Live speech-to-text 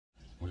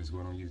is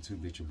going on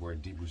YouTube? It's your boy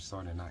D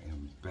Broussard, and I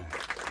am back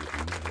with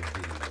another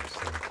video.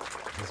 So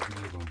this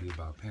video is going to be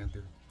about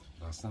Panther,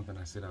 about something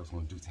I said I was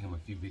going to do to him a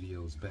few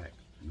videos back.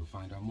 You'll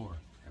find out more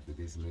after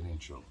this little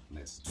intro.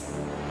 Let's do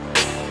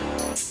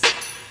it.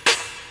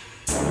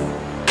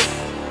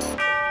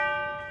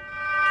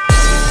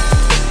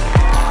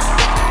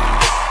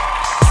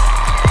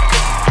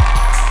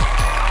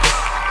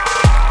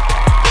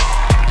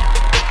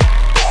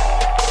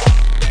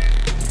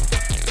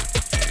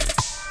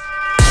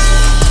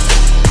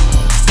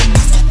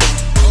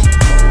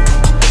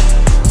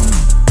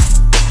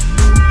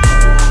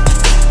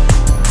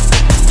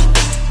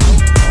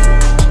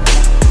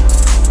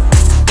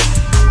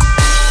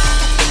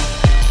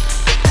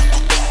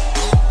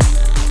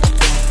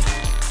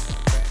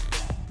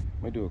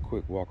 Do a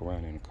quick walk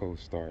around in a cold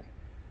start.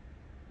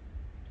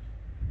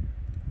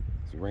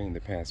 It's rained the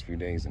past few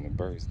days and the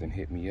birds done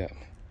hit me up.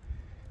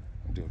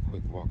 I'll do a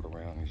quick walk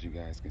around. As you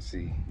guys can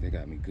see, they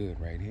got me good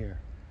right here.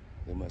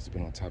 They must have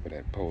been on top of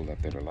that pole up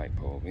there, the light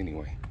pole.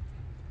 Anyway,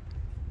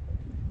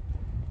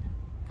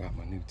 got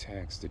my new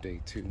tags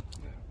today too.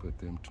 Put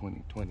them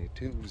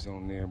 2022s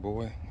on there,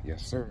 boy.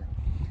 Yes sir.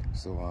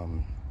 So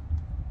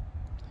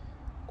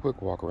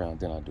quick walk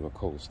around, then I'll do a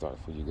cold start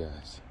for you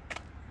guys.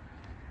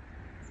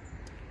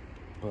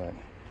 But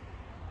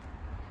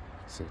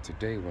so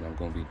today what I'm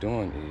going to be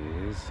doing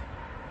is,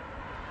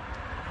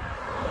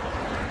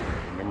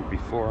 remember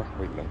before,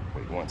 wait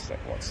one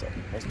second.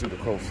 Let's do the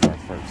cold start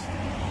first.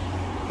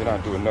 Then I'll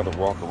do another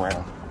walk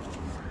around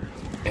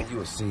and you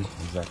will see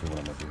exactly what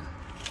I'm going to do.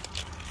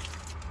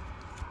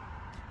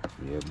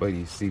 Yeah, buddy,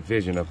 you see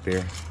vision up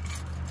there.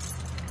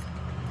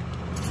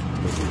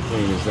 Looking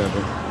clean as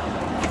ever.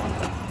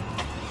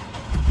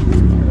 All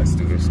right, let's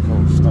do this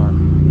cold start.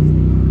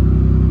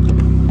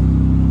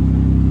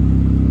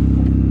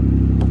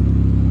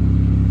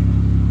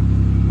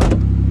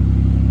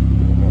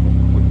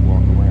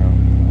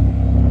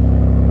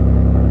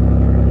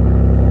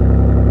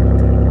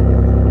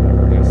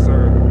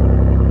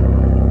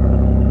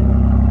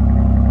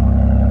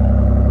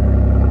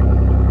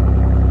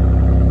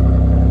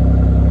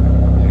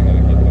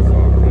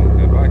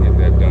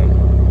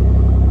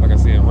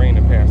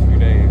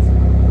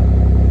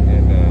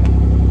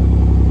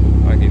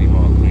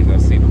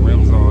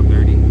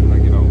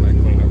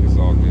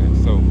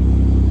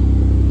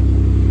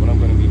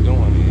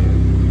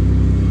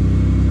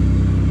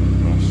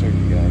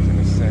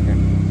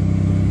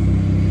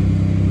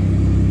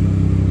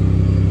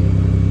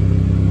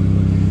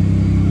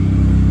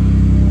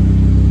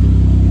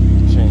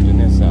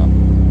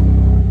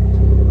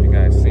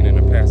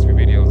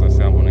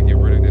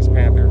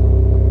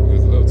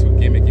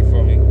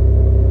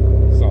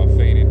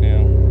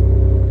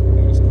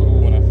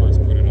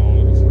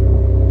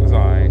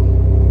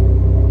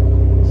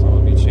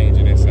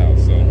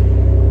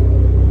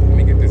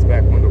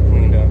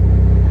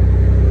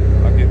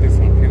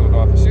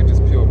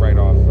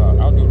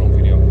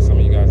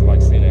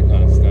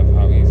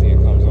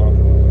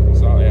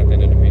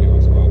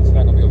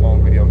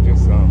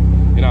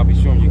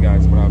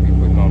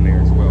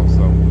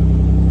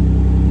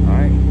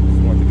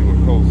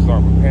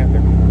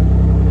 Panther.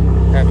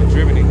 Haven't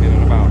driven it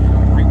in about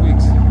 3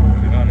 weeks, to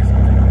be honest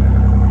with you.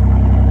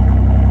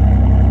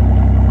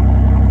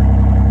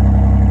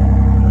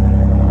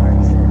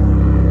 Alright, so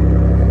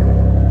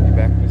be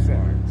back in a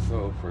second. So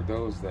for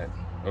those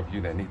of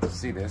you that need to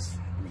see this,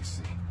 let me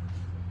see.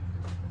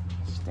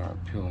 Start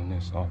peeling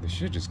this off. It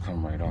should just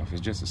come right off.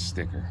 It's just a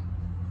sticker.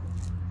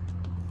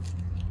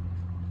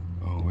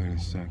 Oh, wait a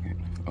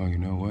second. Oh, you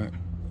know what?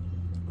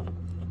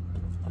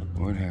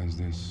 What has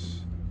this?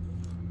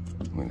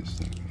 Wait a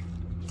second.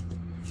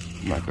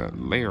 Like a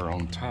layer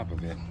on top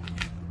of it.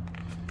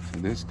 So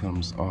this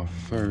comes off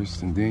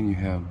first, and then you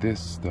have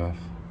this stuff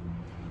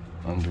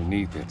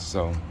underneath it.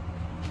 So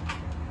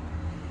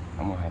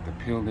I'm gonna have to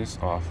peel this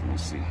off. Let me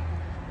see.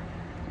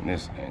 From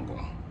this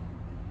angle.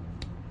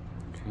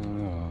 Peel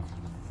it off.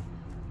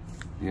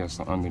 Yeah,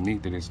 so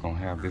underneath it, it's gonna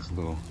have this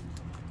little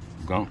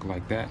gunk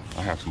like that.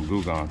 I have some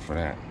glue gun for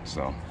that,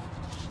 so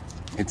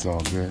it's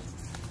all good.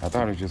 I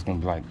thought it was just gonna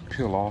be like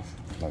peel off,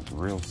 like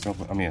real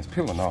simple. I mean, it's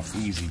peeling off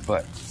easy,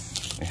 but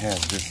it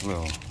has this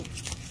little,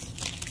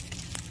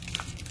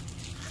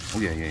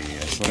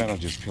 yeah. So that'll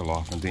just peel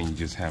off, and then you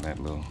just have that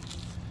little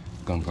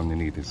gunk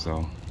underneath it.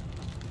 So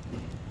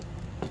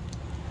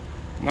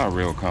not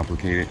real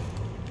complicated.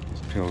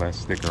 Just peel that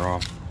sticker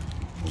off,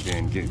 and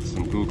then get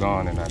some glue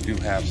gun, and I do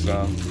have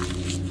some.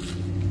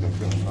 Just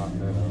gonna knock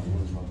that out.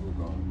 Where's my glue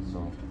gun?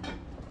 So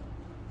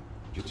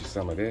get you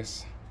some of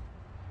this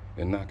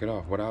and knock it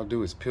off. What I'll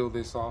do is peel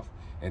this off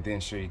and then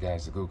show you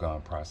guys the glue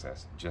gun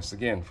process. Just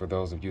again, for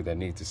those of you that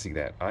need to see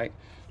that. All right,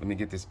 let me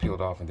get this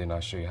peeled off and then I'll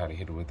show you how to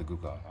hit it with the glue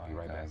gun. All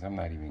right, guys, I'm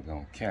not even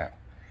gonna cap.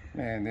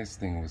 Man, this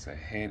thing was a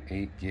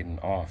headache getting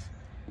off.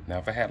 Now,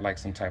 if I had like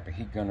some type of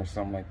heat gun or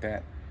something like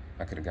that,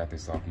 I could have got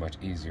this off much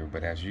easier.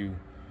 But as you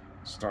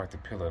start to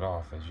peel it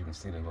off, as you can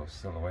see the little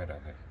silhouette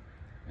of it,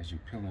 as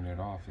you're peeling it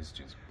off, it's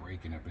just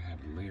breaking up. It had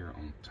a layer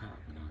on top,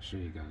 and I'll show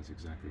you guys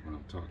exactly what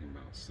I'm talking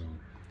about. So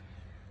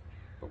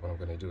But what I'm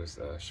gonna do is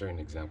show you an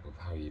example of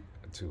how you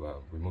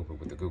remove it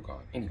with the glue gun.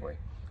 Anyway,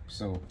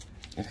 so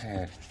it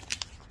had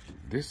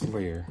this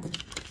layer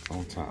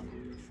on top,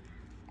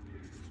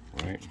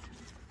 right?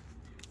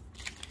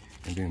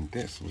 And then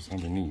this was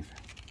underneath.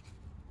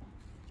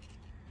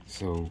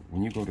 So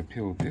when you go to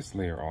peel this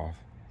layer off,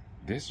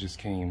 this just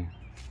came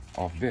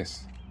off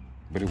this,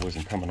 but it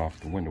wasn't coming off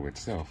the window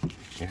itself.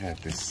 It had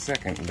this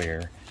second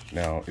layer.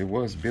 Now it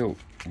was built,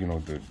 you know,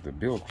 the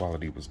build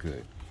quality was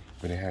good,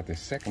 but it had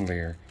this second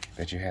layer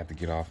that you had to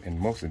get off, and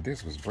most of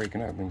this was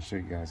breaking up. Let me show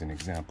you guys an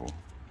example.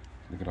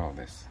 Look at all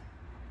this.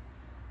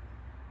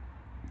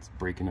 It's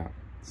breaking up.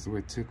 So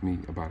it took me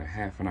about a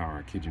half an hour,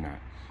 I kid you not,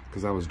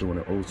 because I was doing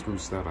an old school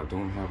style. I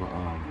don't have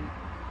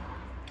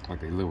a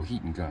like a little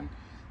heating gun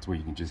to where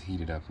you can just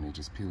heat it up and it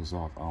just peels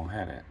off. I don't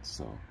have that.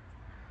 So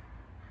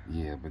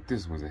yeah, but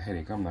this was a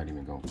headache. I'm not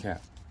even gonna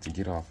cap to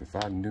get off. If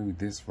I knew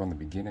this from the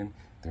beginning,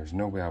 there's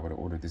no way I would have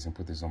ordered this and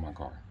put this on my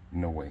car.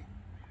 No way.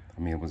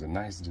 I mean, it was a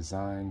nice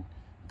design,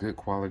 good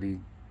quality,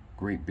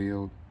 great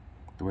build,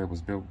 the way it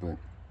was built, but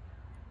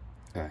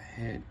a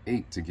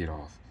headache to get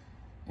off.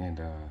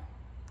 And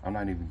I'm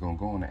not even gonna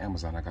go on to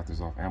Amazon. I got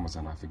this off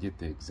Amazon. I forget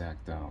the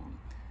exact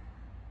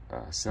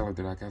seller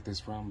that I got this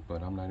from,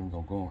 but I'm not even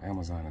gonna go on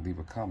Amazon and leave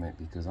a comment,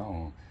 because I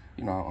don't,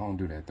 you know, I don't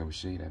do that, throw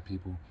shade at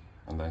people,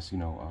 unless, you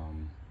know,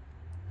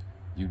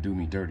 you do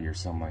me dirty or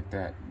something like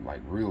that,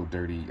 like real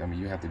dirty. I mean,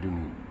 you have to do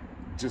me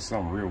just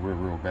something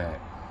real bad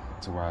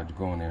to where I'd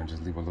go in there and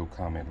just leave a little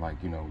comment like,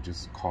 you know,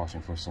 just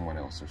caution for someone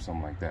else or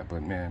something like that.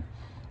 But man,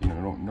 you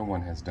know, no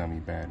one has done me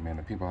bad, man.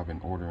 The people I've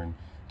been ordering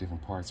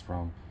different parts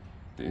from,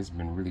 it's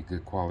been really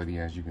good quality.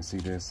 As you can see,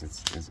 this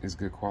it's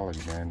good quality,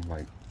 man.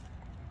 Like,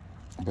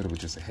 but it was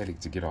just a headache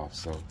to get off.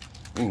 So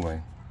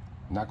anyway,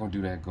 not gonna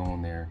do that. Go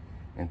on there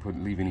and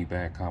leave any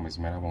bad comments,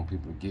 man. I want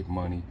people to get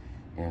money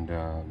and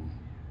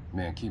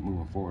man, keep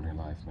moving forward in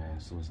life, man.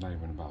 So it's not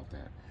even about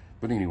that.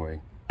 But anyway,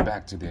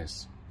 back to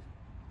this.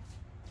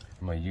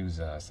 I'm gonna use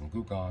some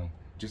glue gun,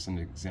 just an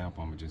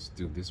example. I'm gonna just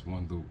do this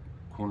one little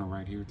corner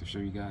right here to show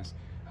you guys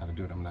how to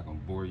do it. I'm not gonna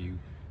bore you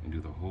and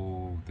do the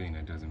whole thing.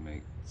 That doesn't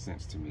make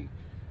sense to me.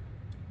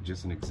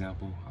 Just an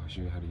example. I'll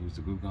show you how to use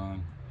the glue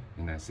gun,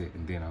 and that's it.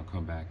 And then I'll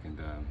come back and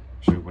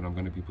show you what I'm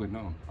gonna be putting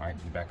on. All right,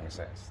 be back in a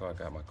sec. So I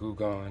got my glue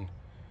gun.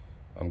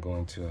 I'm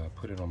going to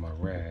put it on my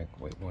rag.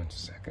 Wait 1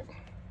 second.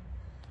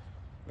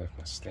 Left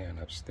my stand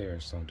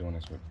upstairs, so I'm doing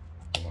this with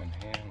one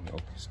hand. Let me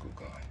open this glue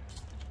gun.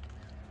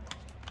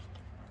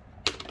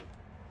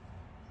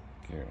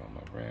 Get it on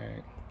my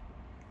rag.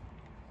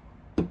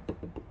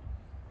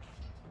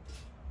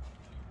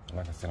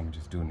 Like I said, I'm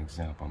just doing an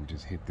example. I'm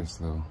just hit this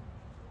little.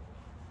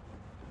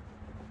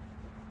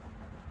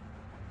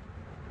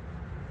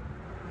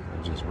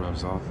 It just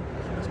rubs off.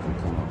 It's gonna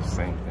come off the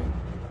same thing.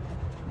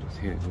 Just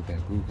hit it with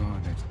that glue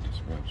gun. That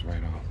just rubs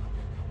right off.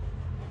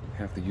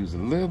 Have to use a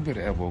little bit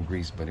of elbow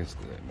grease, but it's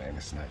good, man.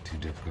 It's not too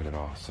difficult at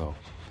all. So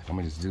I'm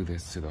gonna just do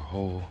this to the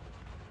whole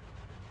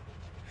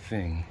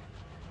thing,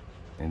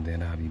 and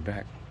then I'll be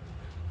back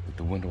with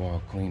the window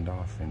all cleaned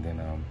off, and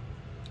then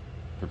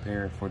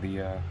prepared for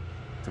the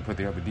to put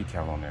the other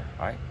decal on there.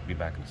 All right, be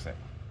back in a sec.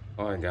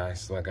 All right, guys,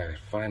 so I got it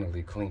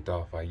finally cleaned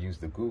off. I used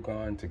the glue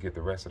gun to get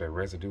the rest of that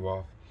residue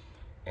off,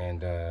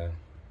 and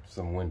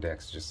some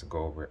Windex just to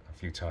go over it a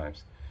few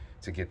times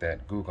to get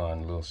that glue gun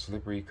a little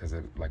slippery, because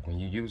like when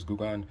you use glue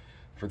gun,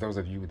 for those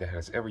of you that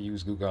has ever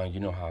used glue gun, you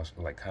know how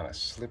like kind of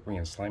slippery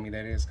and slimy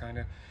that is, kind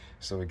of.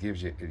 So it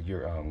gives you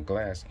your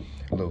glass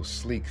a little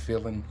sleek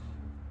feeling.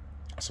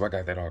 So I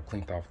got that all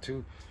cleaned off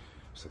too.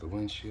 So the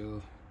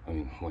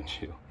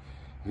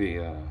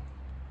the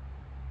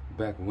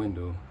back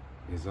window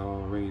is all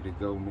ready to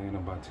go, man.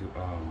 I'm about to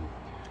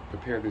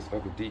prepare this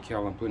other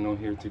decal I'm putting on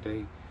here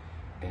today.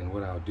 And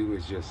what I'll do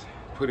is just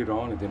put it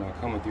on, and then I'll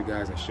come with you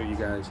guys and show you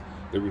guys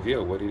the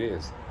reveal, what it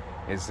is.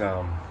 It's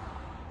how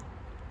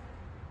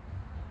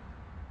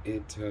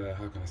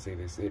can I say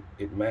this?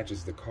 It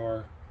matches the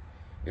car.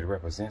 It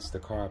represents the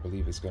car. I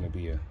believe it's going to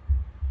be a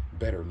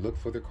better look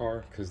for the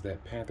car, because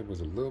that Panther was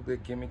a little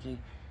bit gimmicky.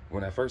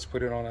 When I first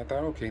put it on, I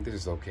thought, okay, this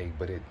is okay,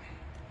 but it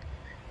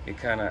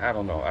kind of, I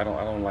don't know, I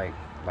don't like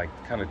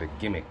kind of the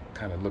gimmick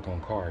kind of look on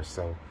cars.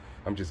 So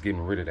I'm just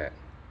getting rid of that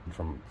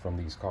from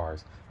these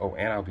cars. Oh,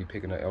 and I'll be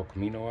picking the El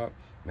Camino up,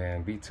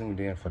 man. Be tuned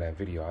in for that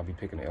video. I'll be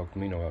picking the El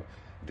Camino up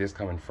this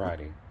coming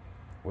Friday.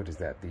 What is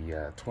that?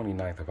 The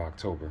 29th of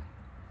October.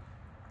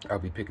 I'll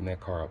be picking that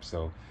car up.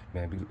 So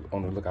man, be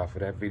on the lookout for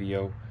that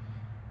video.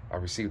 I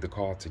received the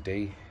call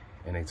today,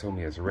 and they told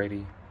me it's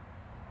ready.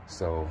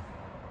 So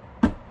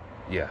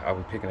yeah, I'll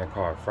be picking that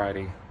car up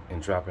Friday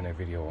and dropping that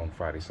video on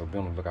Friday. So be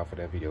on the lookout for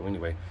that video.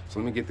 Anyway, so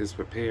let me get this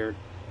prepared,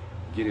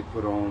 get it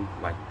put on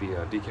like the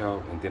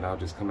decal, and then I'll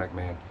just come back,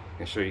 man,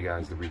 and show you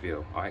guys the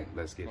reveal. All right,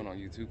 let's get it on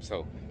YouTube.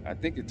 So I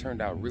think it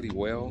turned out really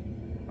well.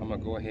 I'm gonna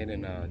go ahead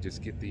and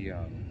just get the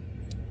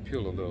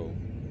peel a little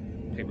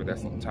paper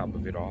that's on top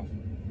of it off,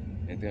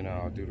 and then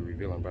I'll do the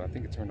revealing. But I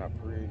think it turned out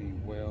pretty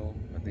well.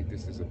 I think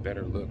this is a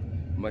better look,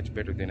 much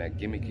better than that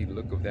gimmicky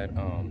look of that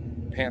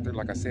Panther.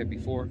 Like I said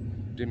before,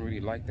 didn't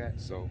really like that.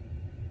 So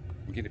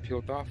we'll get it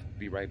peeled off,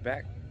 be right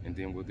back, and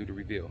then we'll do the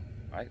reveal.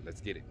 All right,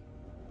 let's get it.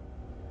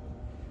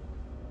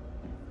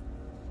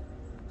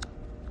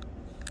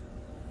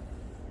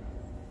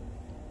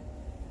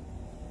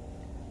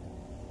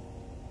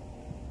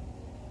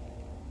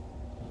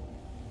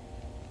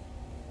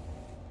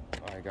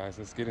 All right, guys,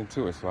 let's get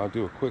into it. So I'll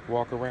do a quick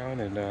walk around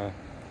and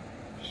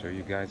show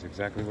you guys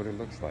exactly what it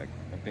looks like.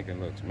 I think it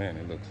looks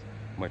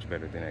much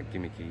better than that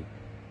gimmicky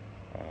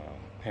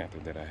Panther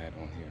that I had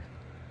on here.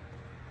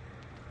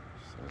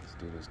 So let's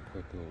do this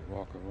quick little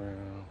walk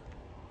around.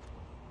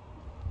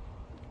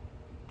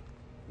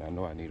 Now, I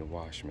know I need a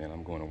wash, man.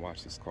 I'm going to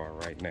wash this car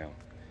right now.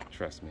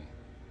 Trust me.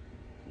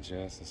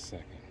 Just a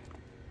second.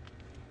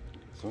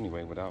 So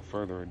anyway, without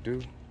further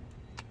ado,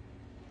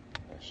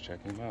 let's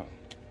check him out.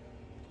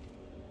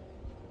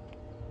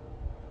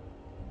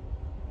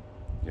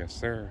 Yes,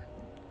 sir.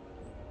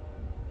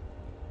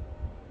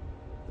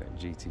 That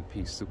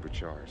GTP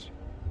supercharged.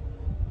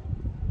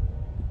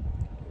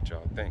 What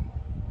y'all think?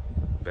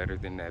 Better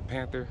than that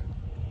Panther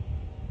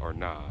or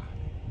nah?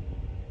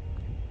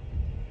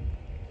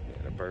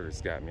 Yeah, the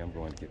burger's got me. I'm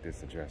going to get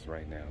this address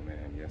right now,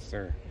 man. Yes,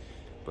 sir.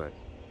 But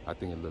I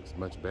think it looks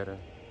much better.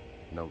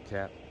 No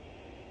cap.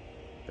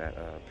 That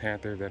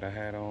Panther that I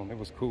had on, it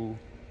was cool,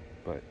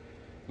 but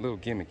a little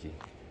gimmicky.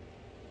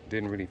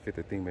 Didn't really fit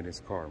the theme of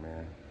this car,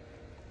 man.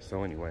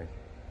 So anyway,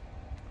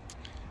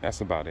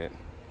 that's about it.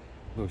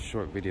 A little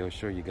short video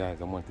show you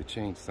guys I wanted to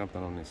change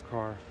something on this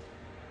car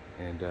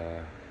and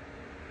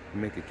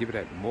give it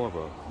that more of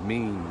a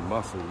mean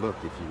muscle look,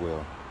 if you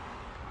will.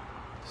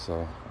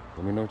 So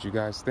let me know what you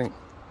guys think.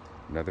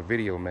 Another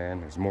video,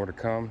 man. There's more to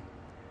come.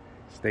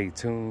 Stay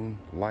tuned.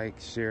 Like,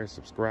 share,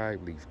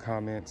 subscribe, leave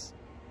comments.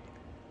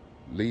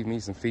 Leave me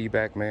some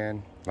feedback,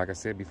 man. Like I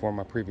said before in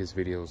my previous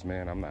videos,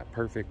 man, I'm not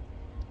perfect.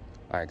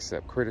 I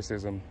accept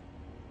criticism.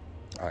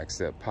 I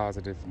accept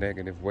positive,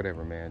 negative,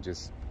 whatever, man.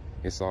 Just,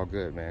 it's all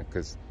good, man,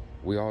 because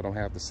we all don't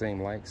have the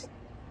same likes.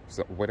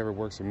 So whatever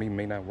works for me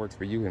may not work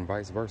for you and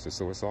vice versa.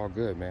 So it's all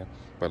good, man.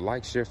 But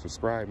like, share,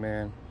 subscribe,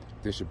 man.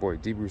 This your boy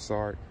D.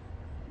 Broussard,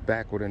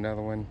 back with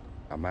another one.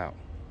 I'm out.